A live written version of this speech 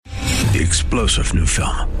The explosive new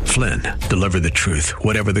film, Flynn, deliver the truth,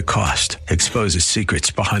 whatever the cost, exposes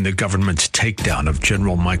secrets behind the government's takedown of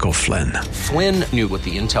General Michael Flynn. Flynn knew what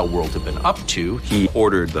the intel world had been up to. He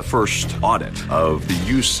ordered the first audit of the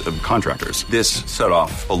use of contractors. This set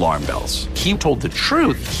off alarm bells. He told the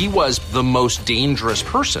truth. He was the most dangerous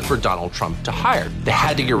person for Donald Trump to hire. They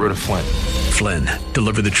had to get rid of Flynn. Flynn,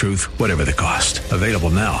 deliver the truth, whatever the cost. Available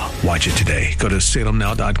now. Watch it today. Go to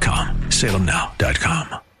salemnow.com.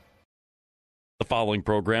 salemnow.com. The following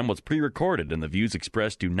program was pre-recorded, and the views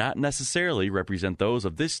expressed do not necessarily represent those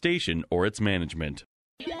of this station or its management.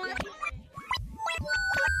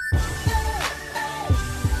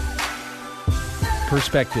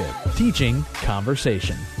 Perspective, teaching,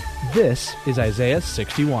 conversation. This is Isaiah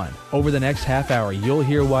 61. Over the next half hour, you'll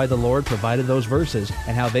hear why the Lord provided those verses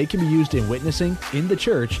and how they can be used in witnessing, in the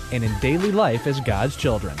church, and in daily life as God's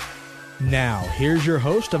children. Now, here's your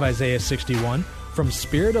host of Isaiah 61, from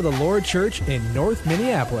Spirit of the Lord Church in North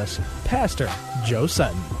Minneapolis, Pastor Joe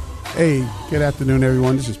Sutton. Hey, good afternoon,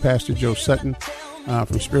 everyone. This is Pastor Joe Sutton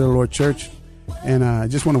from Spirit of the Lord Church. And I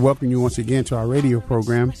just want to welcome you once again to our radio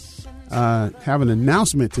program. Have an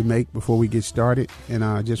announcement to make before we get started. And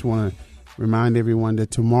I just want to remind everyone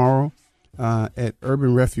that tomorrow at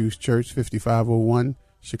Urban Refuge Church, 5501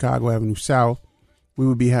 Chicago Avenue South, we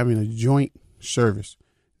will be having a joint service,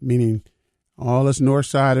 meaning all us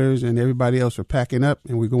Northsiders and everybody else are packing up,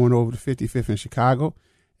 and we're going over to 55th in Chicago,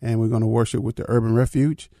 and we're going to worship with the Urban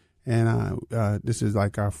Refuge. And this is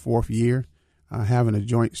like our fourth year having a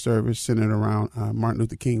joint service centered around Martin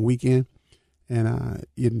Luther King weekend. And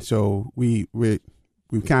so we've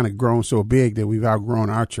kind of grown so big that we've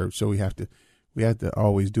outgrown our church. So we have to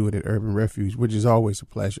always do it at Urban Refuge, which is always a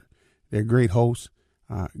pleasure. They're great hosts,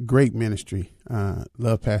 great ministry.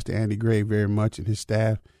 Love Pastor Andy Gray very much and his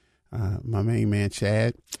staff. My main man,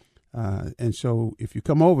 Chad. And so if you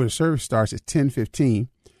come over, the service starts at 10:15,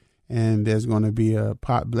 and there's going to be a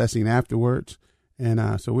pot blessing afterwards.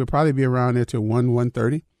 And so we'll probably be around there till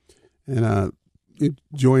 1:30, and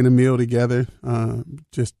enjoying a meal together,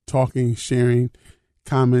 just talking, sharing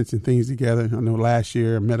comments and things together. I know last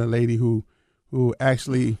year I met a lady who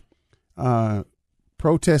actually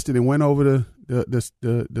protested and went over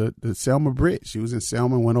the Selma Bridge. She was in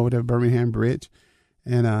Selma and went over the Birmingham Bridge.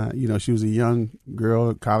 And, she was a young girl,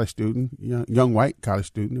 a college student, young white college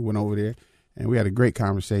student who went over there, and we had a great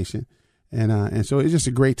conversation. And so it's just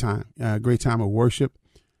a great time of worship,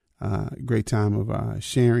 great time of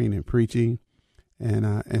sharing and preaching.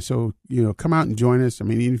 And so, come out and join us. I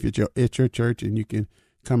mean, even if you're at your church and you can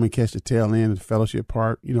come and catch the tail end of the fellowship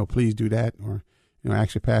part, please do that. Or,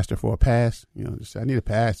 ask your pastor for a pass. Just, I need a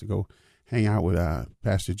pass to go hang out with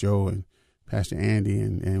Pastor Joe and Pastor Andy,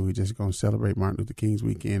 and we're just going to celebrate Martin Luther King's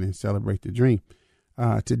weekend and celebrate the dream.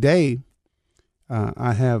 Today,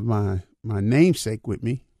 I have my namesake with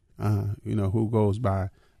me, who goes by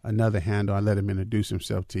another handle. I let him introduce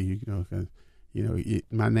himself to you, because,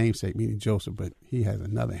 my namesake meaning Joseph, but he has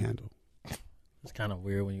another handle. It's kind of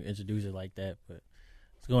weird when you introduce it like that, but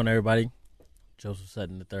what's going on, everybody? Joseph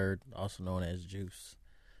Sutton III, also known as Juice,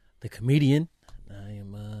 the comedian. I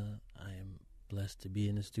am blessed to be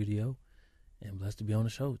in the studio. And blessed to be on the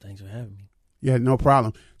show. Thanks for having me. Yeah, no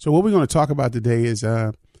problem. So what we're going to talk about today is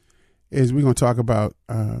we're going to talk about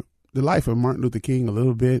the life of Martin Luther King a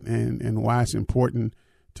little bit, and why it's important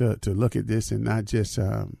to look at this and not just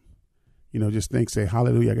just say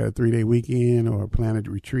hallelujah, I got a 3-day weekend or plan a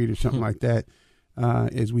retreat or something like that.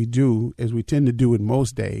 As we tend to do with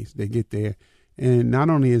most days, they get there, and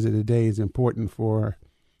not only is it a day is important for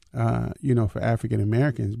for African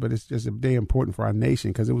Americans, but it's just a day important for our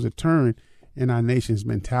nation, because it was a turn in our nation's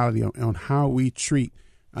mentality on how we treat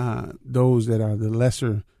those that are the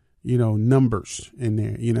lesser, numbers in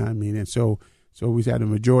there, what I mean? And so we had a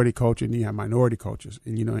majority culture, and you have minority cultures,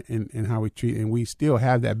 and, and how we treat, and we still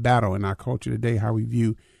have that battle in our culture today, how we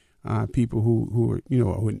view people who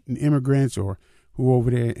are, immigrants or who are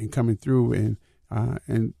over there and coming through.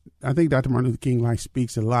 And I think Dr. Martin Luther King life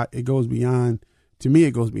speaks a lot. It goes beyond, to me,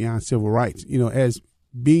 it goes beyond civil rights, as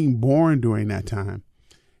being born during that time.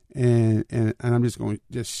 And I'm just going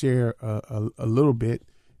to share a little bit,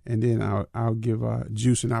 and then I'll give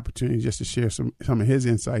Juice an opportunity just to share some of his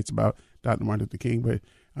insights about Dr. Martin Luther King. But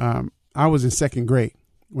I was in second grade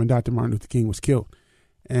when Dr. Martin Luther King was killed,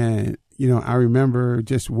 and I remember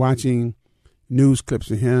just watching news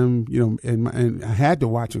clips of him, and I had to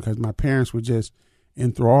watch them because my parents were just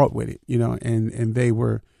enthralled with it, and they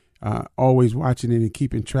were always watching it and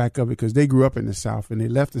keeping track of it because they grew up in the South, and they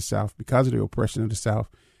left the South because of the oppression of the South.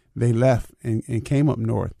 They left and came up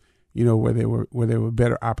north, where there were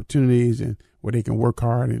better opportunities and where they can work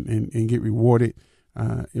hard and get rewarded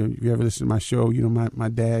If you ever listen to my show, you know, my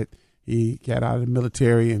dad, he got out of the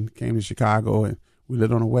military and came to Chicago, and we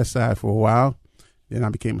lived on the west side for a while. Then I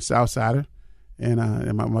became a south sider, and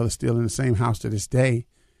my mother's still in the same house to this day.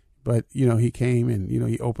 But, you know, he came and, you know,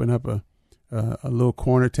 he opened up a little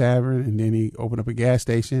corner tavern, and then he opened up a gas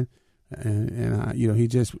station. And you know, he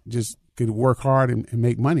just could work hard and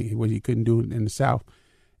make money, what he couldn't do in the South.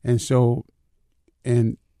 And so,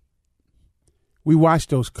 and we watched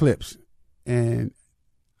those clips, and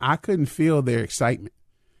I couldn't feel their excitement.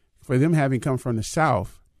 For them having come from the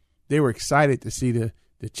South, they were excited to see the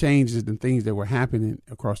changes and things that were happening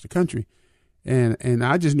across the country. And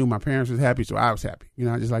I just knew my parents was happy, so I was happy. You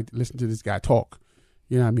know, I just like to listen to this guy talk.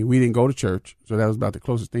 You know what I mean? We didn't go to church, so that was about the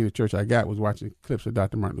closest thing to church I got, was watching clips of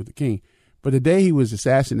Dr. Martin Luther King. But the day he was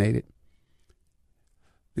assassinated,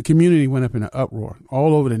 the community went up in an uproar.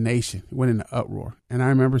 All over the nation went in an uproar. And I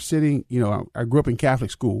remember sitting, you know, I grew up in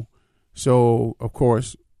Catholic school, so, of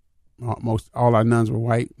course, all our nuns were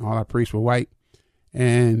white, all our priests were white,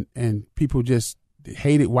 and people just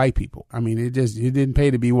hated white people. I mean, it didn't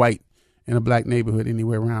pay to be white in a black neighborhood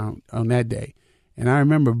anywhere around on that day. And I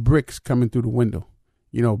remember bricks coming through the window,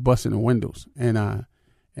 you know, busting the windows, and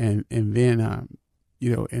then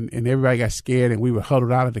you know, and everybody got scared, and we were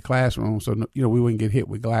huddled out of the classroom, so, you know, we wouldn't get hit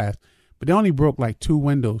with glass. But they only broke like 2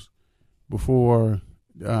 windows before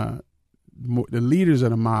the leaders of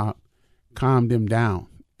the mob calmed them down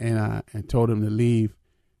and told them to leave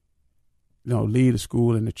the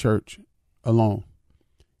school and the church alone,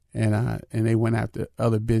 and they went after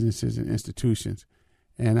other businesses and institutions,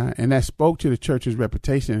 and that spoke to the church's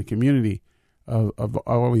reputation in the community of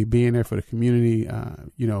always being there for the community,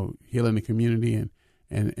 you know, healing the community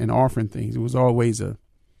and offering things. It was always a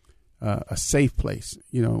safe place.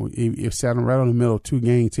 You know, it sat right on the middle of 2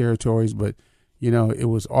 gang territories, but, you know, it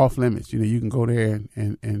was off limits. You know, you can go there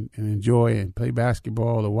and enjoy and play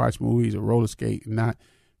basketball or watch movies or roller skate and not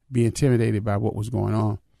be intimidated by what was going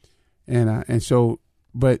on. And so,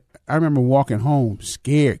 but I remember walking home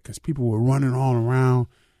scared because people were running all around,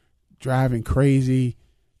 driving crazy,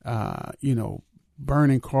 you know,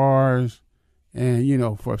 burning cars. And, you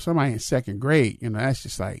know, for somebody in 2nd grade, you know, that's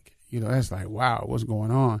just like, you know, that's like, wow, what's going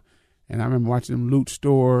on? And I remember watching them loot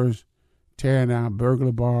stores, tearing down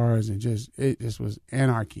burglar bars, and it just was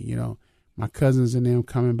anarchy. You know, my cousins and them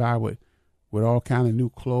coming by with all kind of new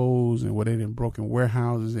clothes, and what they done broken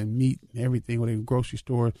warehouses and meat and everything, with in grocery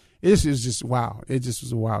stores. It is just wow. It just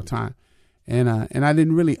was a wild time. And I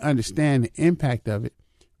didn't really understand the impact of it,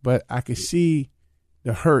 but I could see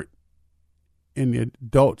the hurt in the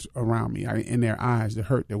adults around me, in their eyes, the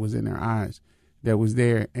hurt that was in their eyes, that was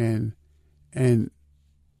there. And I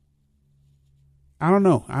don't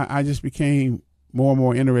know, I just became more and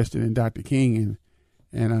more interested in Dr. King,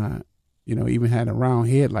 and you know, even had a round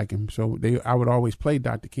head like him. So I would always play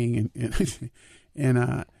Dr. King,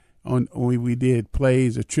 and when we did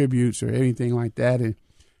plays or tributes or anything like that. And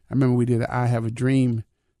I remember we did an I Have a Dream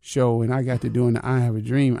show, and I got to doing the I Have a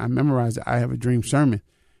Dream. I memorized the I Have a Dream sermon.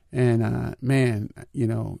 And man, you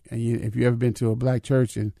know, if you ever been to a black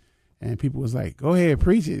church and people was like, "Go ahead,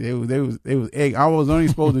 preach it," it was egg. I was only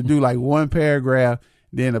supposed to do like 1 paragraph,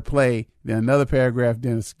 then a play, then another paragraph,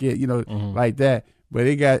 then a skit, you know, like that. But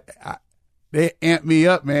they amped me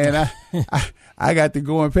up, man. I got to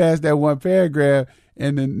going past that 1 paragraph,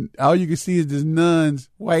 and then all you can see is this nun's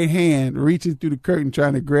white hand reaching through the curtain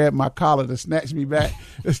trying to grab my collar to snatch me back,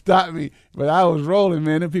 to stop me. But I was rolling,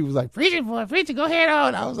 man. And people was like, "Preach it, boy, preach it, go ahead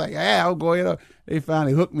on." I was like, "Yeah, I'll go ahead on." They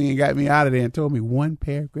finally hooked me and got me out of there and told me 1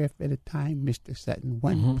 paragraph at a time, Mr. Sutton,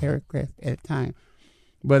 1 paragraph at a time.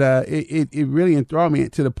 But it really enthralled me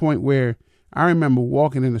to the point where I remember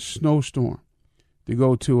walking in a snowstorm to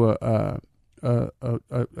go to a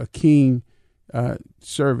King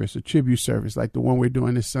service, a tribute service like the one we're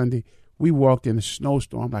doing this Sunday. We walked in a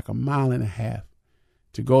snowstorm like 1.5 miles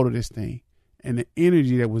to go to this thing, and the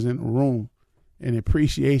energy that was in the room and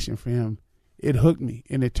appreciation for him, it hooked me,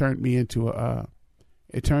 and it turned me into a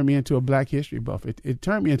Black history buff. It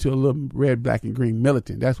turned me into a little red, black, and green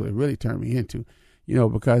militant. That's what it really turned me into, you know,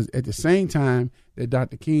 because at the same time that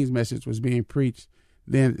Dr. King's message was being preached,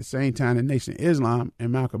 then at the same time the Nation of Islam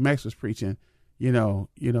and Malcolm X was preaching, you know,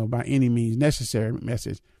 by any means necessary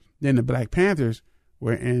message. Then the Black Panthers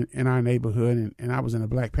were in our neighborhood, and I was in a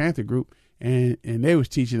Black Panther group, and they was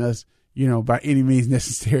teaching us, you know, by any means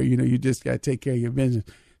necessary, you know, you just got to take care of your business.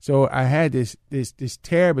 So I had this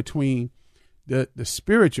tear between the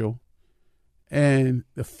spiritual and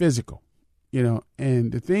the physical, you know.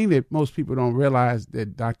 And the thing that most people don't realize,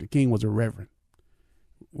 that Dr. King was a reverend.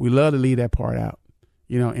 We love to leave that part out,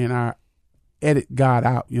 you know, in our edit God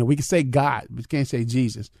out. You know, we can say God, but we can't say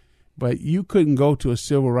Jesus. but you couldn't go to a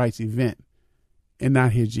civil rights event and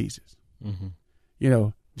not hear Jesus. Mm-hmm. You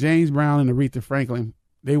know, James Brown and Aretha Franklin,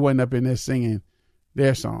 they wasn't up in there singing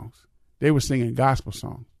their songs. They were singing gospel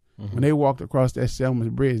songs. Mm-hmm. When they walked across that Selma's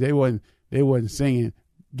Bridge, they wasn't singing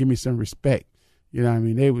 "Give Me Some Respect." You know what I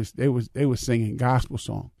mean? They was singing gospel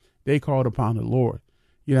songs. They called upon the Lord.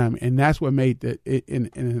 You know what I mean? And that's what made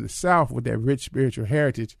in the South, with that rich spiritual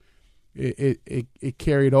heritage, it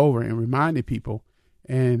carried over and reminded people.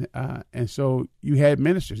 And so you had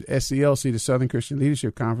ministers, SCLC, the Southern Christian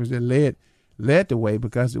Leadership Conference, that led the way,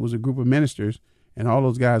 because it was a group of ministers, and all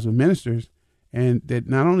those guys were ministers, and that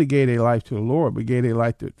not only gave their life to the Lord, but gave their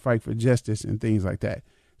life to fight for justice and things like that.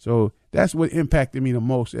 So that's what impacted me the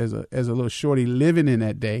most as a little shorty living in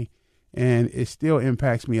that day, and it still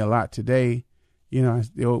impacts me a lot today. You know, I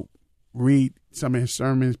still read some of his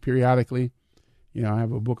sermons periodically. You know, I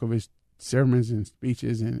have a book of his sermons and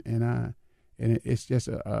speeches, and it's just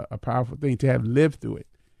a powerful thing to have lived through it,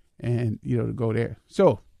 and, you know, to go there.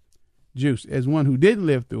 So, Juice, as one who didn't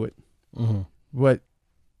live through it, mm-hmm. but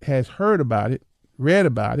has heard about it, read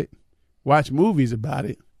about it, watched movies about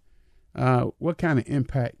it, what kind of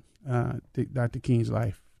impact did Dr. King's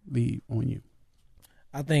life leave on you?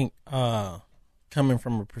 I think coming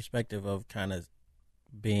from a perspective of kind of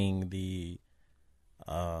being the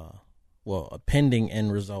a pending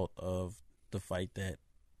end result of the fight that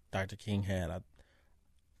Dr. King had,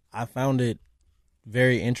 I found it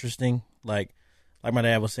very interesting. Like my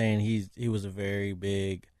dad was saying, he was a very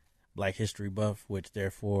big Black history buff, which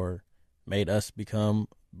therefore made us become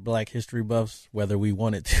Black history buffs, whether we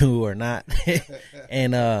wanted to or not.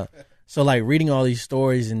 And so, like, reading all these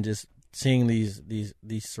stories and just seeing these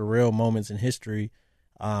surreal moments in history,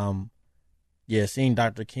 seeing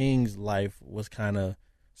Dr. King's life was kind of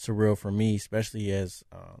surreal for me, especially as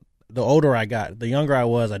the older I got. The younger I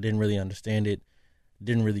was, I didn't really understand it,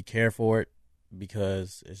 didn't really care for it,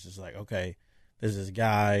 because it's just like, okay, there's this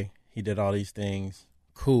guy, he did all these things,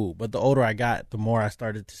 cool. But the older I got, the more I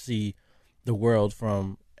started to see the world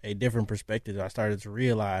from a different perspective. I started to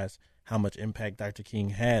realize how much impact Dr. King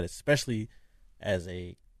had, especially as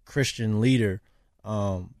a Christian leader,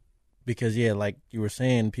 because, yeah, like you were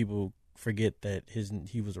saying, people forget that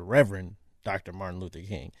he was a Reverend Dr. Martin Luther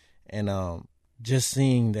King, and just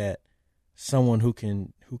seeing that someone who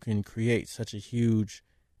can create such a huge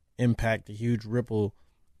impact, a huge ripple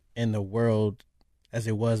in the world as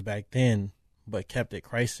it was back then, but kept it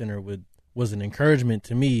Christ-centered, was an encouragement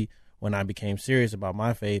to me when I became serious about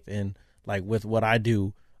my faith. And like with what I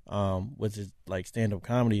do, which is like stand-up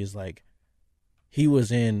comedy, is like he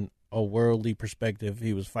was in a worldly perspective.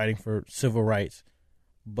 He was fighting for civil rights,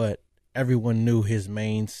 but everyone knew his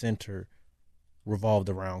main center revolved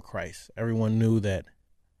around Christ. Everyone knew that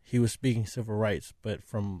he was speaking civil rights, but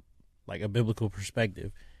from like a biblical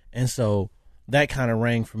perspective. And so that kind of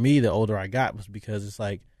rang for me the older I got, was because it's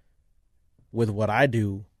like, with what I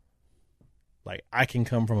do, like I can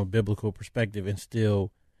come from a biblical perspective and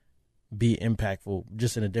still be impactful,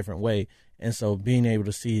 just in a different way. And so being able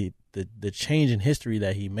to see the change in history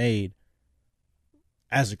that he made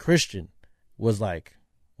as a Christian was like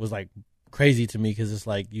crazy to me, because it's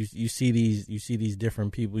like you see these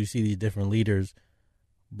different people, you see these different leaders,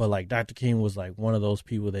 but like Dr. King was like one of those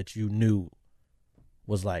people that you knew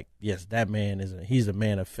was like, yes, that man he's a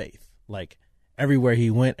man of faith. Like everywhere he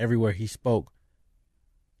went, everywhere he spoke,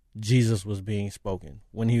 Jesus was being spoken.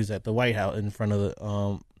 When he was at the White House in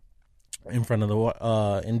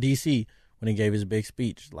DC, when he gave his big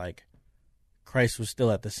speech, like Christ was still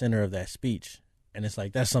at the center of that speech. And it's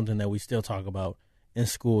like, that's something that we still talk about in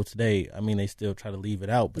school today. I mean, they still try to leave it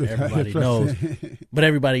out, but everybody knows. But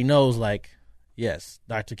everybody knows, like, yes,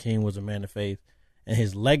 Dr. King was a man of faith, and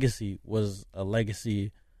his legacy was a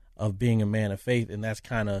legacy of being a man of faith. And that's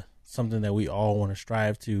kind of something that we all want to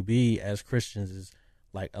strive to be as Christians, is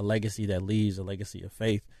like a legacy that leaves a legacy of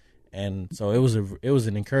faith. And so it was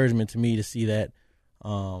an encouragement to me to see that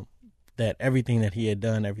that everything that he had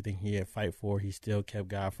done, everything he had fight for, he still kept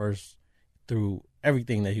God first through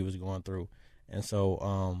everything that he was going through. And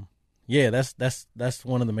so that's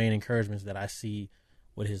one of the main encouragements that I see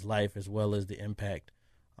with his life, as well as the impact.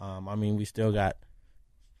 I mean, we still got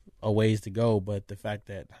a ways to go, but the fact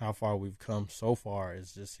that how far we've come so far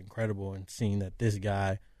is just incredible. And seeing that this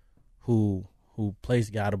guy who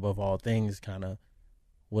placed God above all things kind of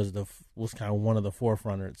was kind of one of the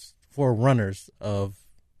forerunners of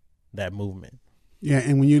that movement. Yeah,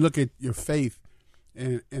 and when you look at your faith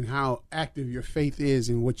and how active your faith is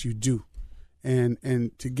in what you do, and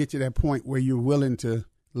to get to that point where you're willing to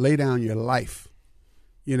lay down your life,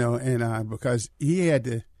 you know, and because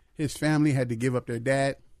his family had to give up their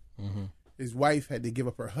dad. Mm-hmm. his wife had to give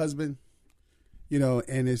up her husband, you know,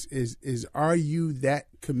 and is are you that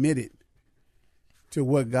committed to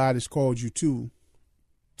what God has called you to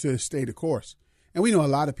stay the course? And we know a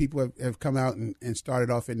lot of people have come out and started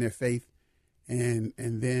off in their faith and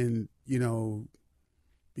then, you know,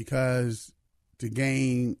 because to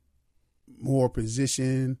gain more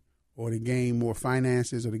position or to gain more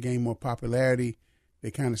finances or to gain more popularity,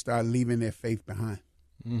 they kind of start leaving their faith behind.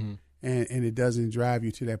 Mm-hmm. And it doesn't drive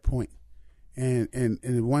you to that point. And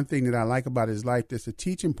one thing that I like about his life, that's a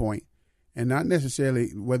teaching point, and not necessarily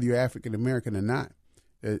whether you're African American or not.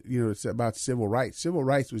 You know, it's about civil rights. Civil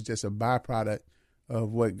rights was just a byproduct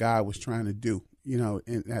of what God was trying to do. You know,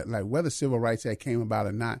 and like whether Civil Rights Act came about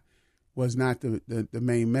or not was not the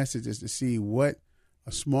main message. Is to see what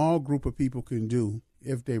a small group of people can do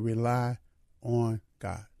if they rely on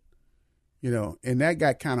God. You know, and that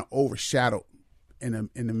got kind of overshadowed in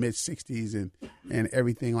the mid '60s and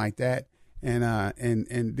everything like that. And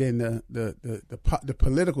then the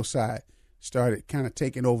political side started kind of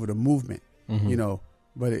taking over the movement. Mm-hmm. You know.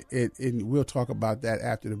 But we'll talk about that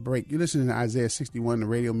after the break. You're listening to Isaiah 61, the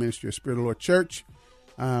radio ministry of Spirit of the Lord Church.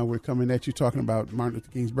 We're coming at you talking about Martin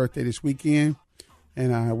Luther King's birthday this weekend,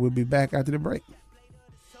 and we'll be back after the break.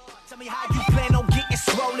 Tell me how you plan on getting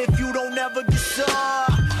swole if you don't ever decide.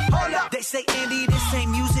 Hold up. They say, Andy, this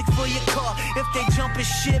ain't music for your car. If they jumping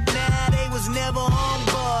ship now, they was never on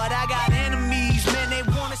board. I got enemies, man, they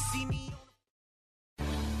want to see me.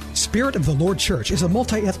 Spirit of the Lord Church is a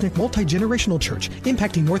multi-ethnic, multi-generational church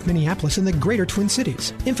impacting North Minneapolis and the greater Twin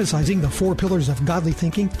Cities, emphasizing the 4 pillars of godly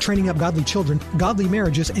thinking, training up godly children, godly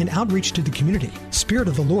marriages, and outreach to the community. Spirit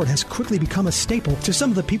of the Lord has quickly become a staple to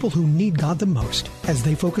some of the people who need God the most. As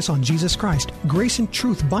they focus on Jesus Christ, grace and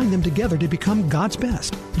truth bind them together to become God's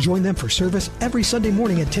best. Join them for service every Sunday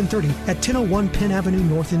morning at 10:30 at 1001 Penn Avenue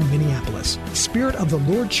North in Minneapolis. Spirit of the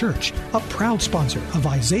Lord Church, a proud sponsor of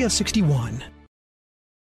Isaiah 61.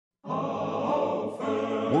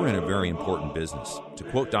 We're in a very important business. To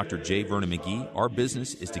quote Dr. J. Vernon McGee, our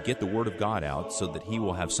business is to get the Word of God out so that He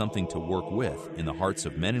will have something to work with in the hearts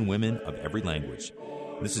of men and women of every language.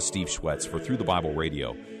 This is Steve Schwetz for Through the Bible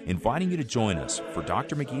Radio, inviting you to join us for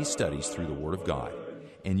Dr. McGee's studies through the Word of God.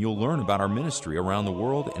 And you'll learn about our ministry around the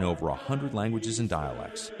world in over 100 languages and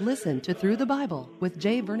dialects. Listen to Through the Bible with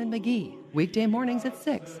J. Vernon McGee, weekday mornings at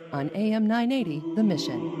 6 on AM 980, The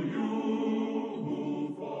Mission.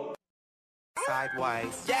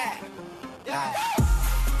 Sideways, yeah.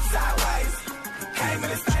 Sideways, came in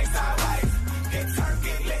this thing sideways. Get turned,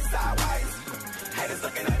 get lit sideways. Haters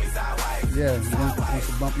looking at me sideways. Yeah, you want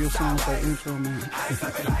to bump your song with that intro, man?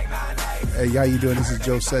 Hey, how you doing? This is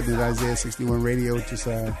Joe Sutton at Isaiah 61 Radio. Just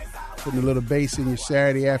putting a little bass in your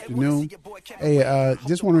Saturday afternoon. Hey,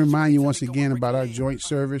 just want to remind you once again about our joint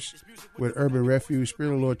service with Urban Refuge.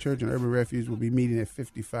 Spirit of the Lord Church and Urban Refuge will be meeting at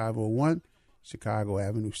 5501 Chicago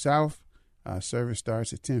Avenue South. Service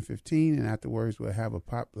starts at 10:15, and afterwards we'll have a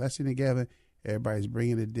pop blessing together. Everybody's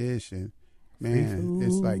bringing a dish, and man,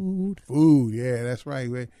 it's like food. Yeah, that's right.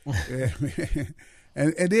 Yeah,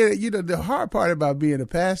 and then, you know, the hard part about being a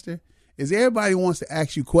pastor is everybody wants to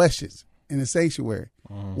ask you questions in the sanctuary.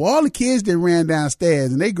 Well, all the kids that ran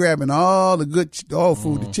downstairs, and they grabbing all the good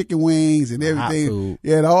food, the chicken wings and everything.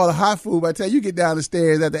 Yeah, all the hot food. By the time you get down the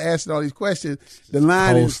stairs after asking all these questions, the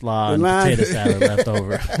line coleslaw and potato salad left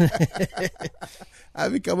over. I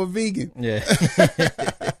become a vegan. Yeah.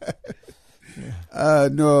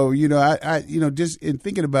 No, you know, I you know, just in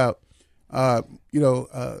thinking about,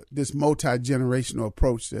 this multi-generational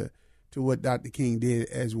approach to what Dr. King did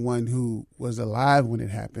as one who was alive when it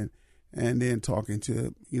happened. And then talking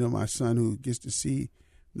to, you know, my son who gets to see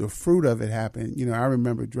the fruit of it happen. You know, I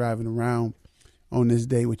remember driving around on this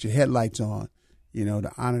day with your headlights on, you know,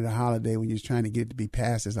 to honor the holiday when you're trying to get it to be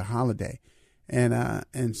passed as a holiday.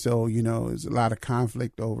 And so, you know, there's a lot of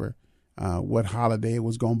conflict over what holiday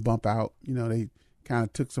was going to bump out. You know, they kind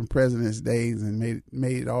of took some President's Days and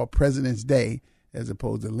made it all President's Day as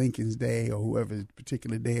opposed to Lincoln's Day or whoever's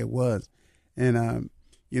particular day it was. And,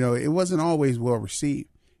 you know, it wasn't always well received.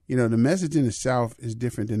 You know, the message in the South is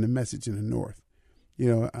different than the message in the North. You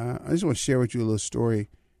know, I just want to share with you a little story,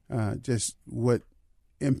 just what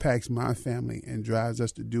impacts my family and drives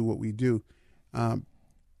us to do what we do.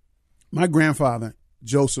 My grandfather,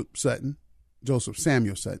 Joseph Samuel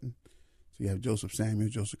Sutton. So you have Joseph Samuel,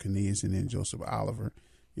 Joseph Cornelius, and then Joseph Oliver,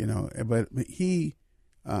 you know. But he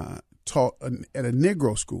taught at a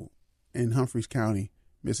Negro school in Humphreys County,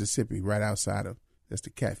 Mississippi, right outside of, that's the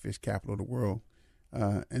catfish capital of the world.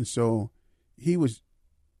 And so he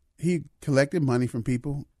collected money from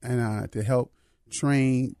people and to help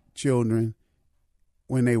train children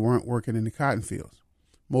when they weren't working in the cotton fields.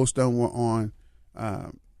 Most of them were on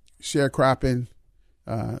sharecropping,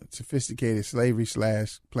 sophisticated slavery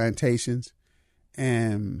 / plantations,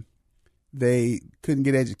 and they couldn't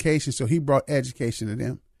get education, so he brought education to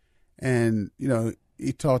them. And, you know,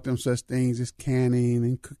 he taught them such things as canning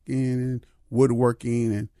and cooking and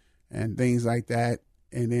woodworking and things like that.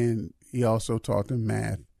 And then he also taught them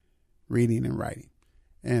math, reading, and writing.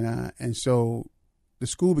 And so the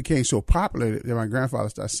school became so popular that my grandfather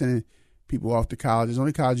started sending people off to colleges. The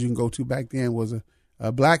only college you can go to back then was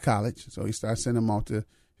a black college. So he started sending them off to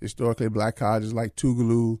historically black colleges like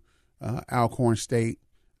Tougaloo, Alcorn State,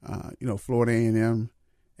 Florida A&M.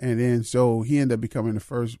 And then so he ended up becoming the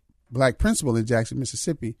first black principal in Jackson,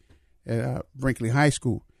 Mississippi at Brinkley High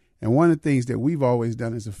School. And one of the things that we've always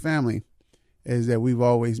done as a family is that we've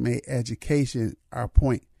always made education our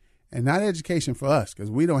point. And not education for us, because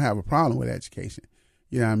we don't have a problem with education.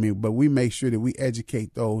 You know what I mean? But we make sure that we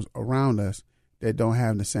educate those around us that don't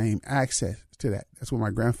have the same access to that. That's what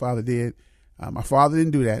my grandfather did. My father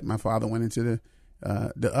didn't do that. My father went into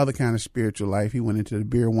the other kind of spiritual life. He went into the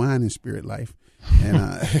beer, wine, and spirit life.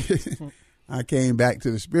 And I came back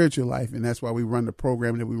to the spiritual life, and that's why we run the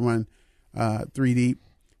program that we run, 3 Deep,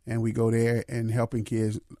 and we go there and helping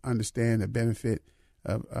kids understand the benefit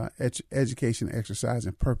of education, exercise,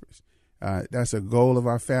 and purpose. That's a goal of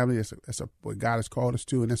our family. That's what God has called us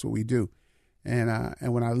to, and that's what we do. And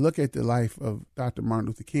when I look at the life of Dr. Martin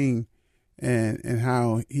Luther King and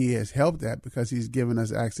how he has helped that, because he's given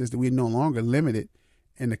us access that we're no longer limited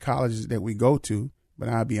in the colleges that we go to. But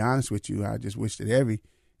I'll be honest with you, I just wish that every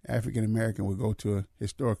African American would go to a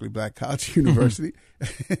historically black college university.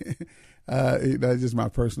 That's just my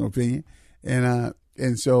personal opinion.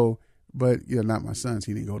 And so, but not my son's.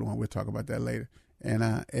 He didn't go to one. We'll talk about that later.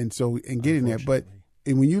 And so getting there, but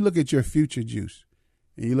when you look at your future, Juice,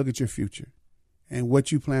 and you look at your future and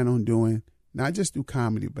what you plan on doing, not just through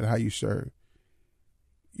comedy, but how you serve,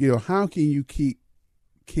 how can you keep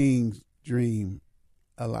King's dream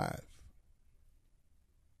alive?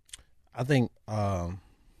 I think,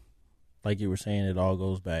 like you were saying, it all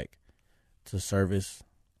goes back to service,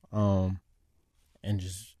 and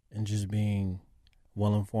just being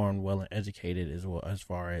well informed, well educated as well, as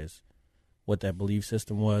far as what that belief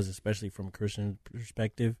system was, especially from a Christian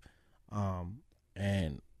perspective.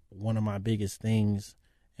 And one of my biggest things,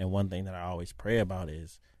 and one thing that I always pray about,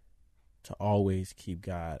 is to always keep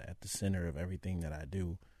God at the center of everything that I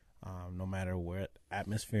do, no matter what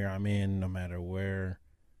atmosphere I'm in, no matter wherever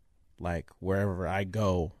I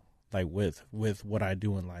go, like with what I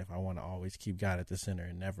do in life, I want to always keep God at the center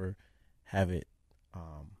and never have it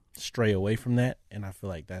stray away from that. And I feel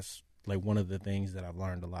like that's like one of the things that I've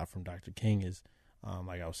learned a lot from Dr. King is,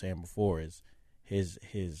 like I was saying before, is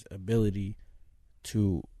his ability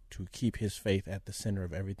to keep his faith at the center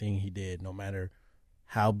of everything he did, no matter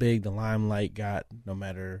how big the limelight got, no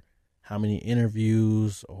matter how many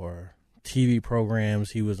interviews or TV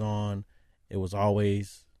programs he was on, it was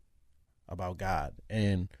always about God.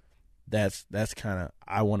 And that's kind of,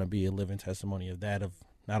 I want to be a living testimony of that, of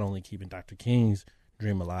not only keeping Dr. King's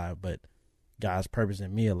dream alive, but God's purpose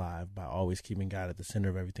in me alive by always keeping God at the center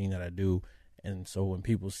of everything that I do. And so when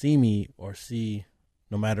people see me or see,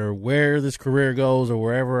 no matter where this career goes or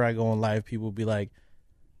wherever I go in life, people be like,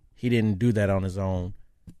 he didn't do that on his own.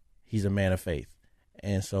 He's a man of faith.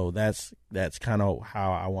 And so that's kind of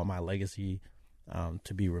how I want my legacy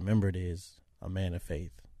to be remembered, is a man of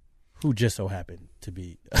faith who just so happened to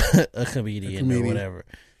be a comedian or whatever.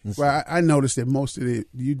 Well, I noticed that most of it,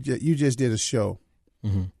 you just did a show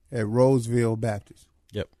at Roseville Baptist.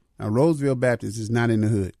 Yep. Now, Roseville Baptist is not in the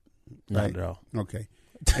hood. Not right? at all. Okay.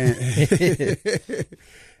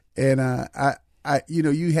 And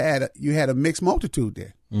you had a mixed multitude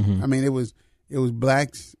there. I mean, it was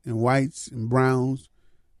blacks and whites and browns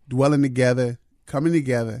dwelling together, coming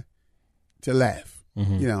together to laugh,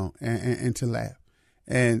 and to laugh.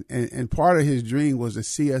 And part of his dream was to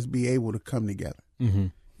see us be able to come together.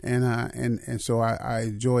 And so I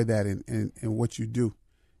enjoy that in what you do,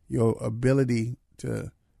 your ability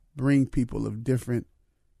to bring people of different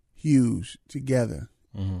hues together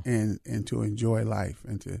and to enjoy life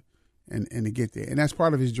and to get there. And that's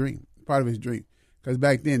part of his dream. Because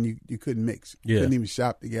back then you couldn't mix. You couldn't even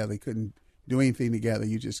shop together. You couldn't do anything together.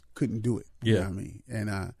 You just couldn't do it. You know what I mean?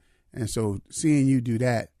 And so seeing you do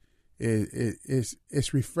that,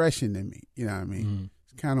 it's refreshing to me. You know what I mean?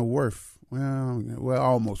 It's kind of worth,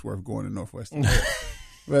 almost worth going to Northwestern.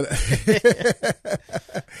 But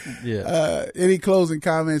any closing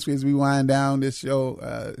comments as we wind down this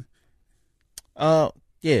show?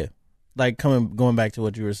 Like going back to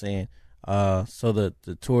what you were saying. So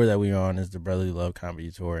the tour that we're on is the Brotherly Love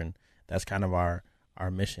Comedy Tour, and that's kind of our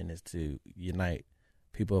our mission is to unite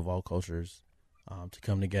people of all cultures to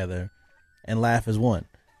come together and laugh as one.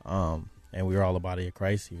 And we're all a body of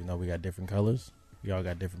Christ, even though we got different colors. We all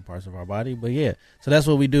got different parts of our body. But, yeah, so that's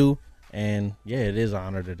what we do. And, yeah, it is an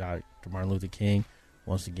honor to Dr. Martin Luther King.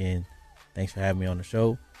 Once again, thanks for having me on the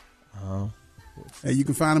show. Hey, you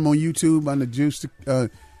can find him on YouTube on the Juice the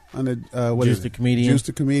Comedian. Juice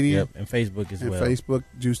the Comedian. Yep, and Facebook as well. Facebook,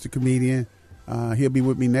 Juice the Comedian. He'll be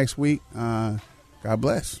with me next week. God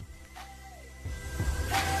bless.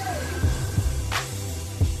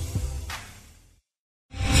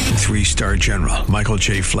 Three-star General Michael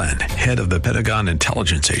J. Flynn, head of the Pentagon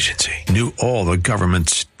Intelligence Agency, knew all the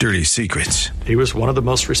government's dirty secrets. He was one of the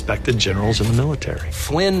most respected generals in the military.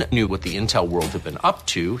 Flynn knew what the intel world had been up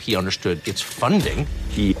to. He understood its funding.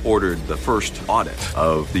 He ordered the first audit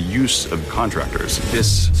of the use of contractors.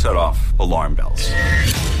 This set off alarm bells.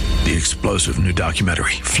 The explosive new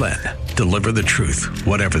documentary, Flynn, Deliver the Truth,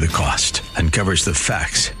 Whatever the Cost, uncovers the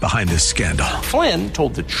facts behind this scandal. Flynn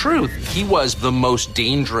told the truth. He was the most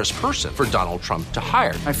dangerous person for Donald Trump to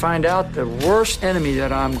hire. I find out the worst enemy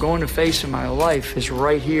that I'm going to face in my life is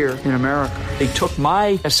right here in America. They took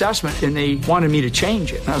my assessment and they wanted me to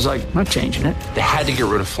change it. And I was like, I'm not changing it. They had to get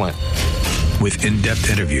rid of Flynn. With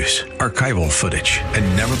in-depth interviews, archival footage,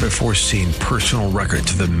 and never-before-seen personal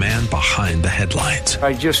records of the man behind the headlines.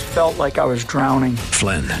 I just felt like I was drowning.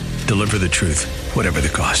 Flynn, Deliver the Truth, Whatever the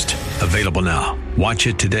Cost. Available now. Watch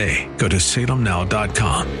it today. Go to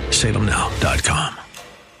salemnow.com. salemnow.com.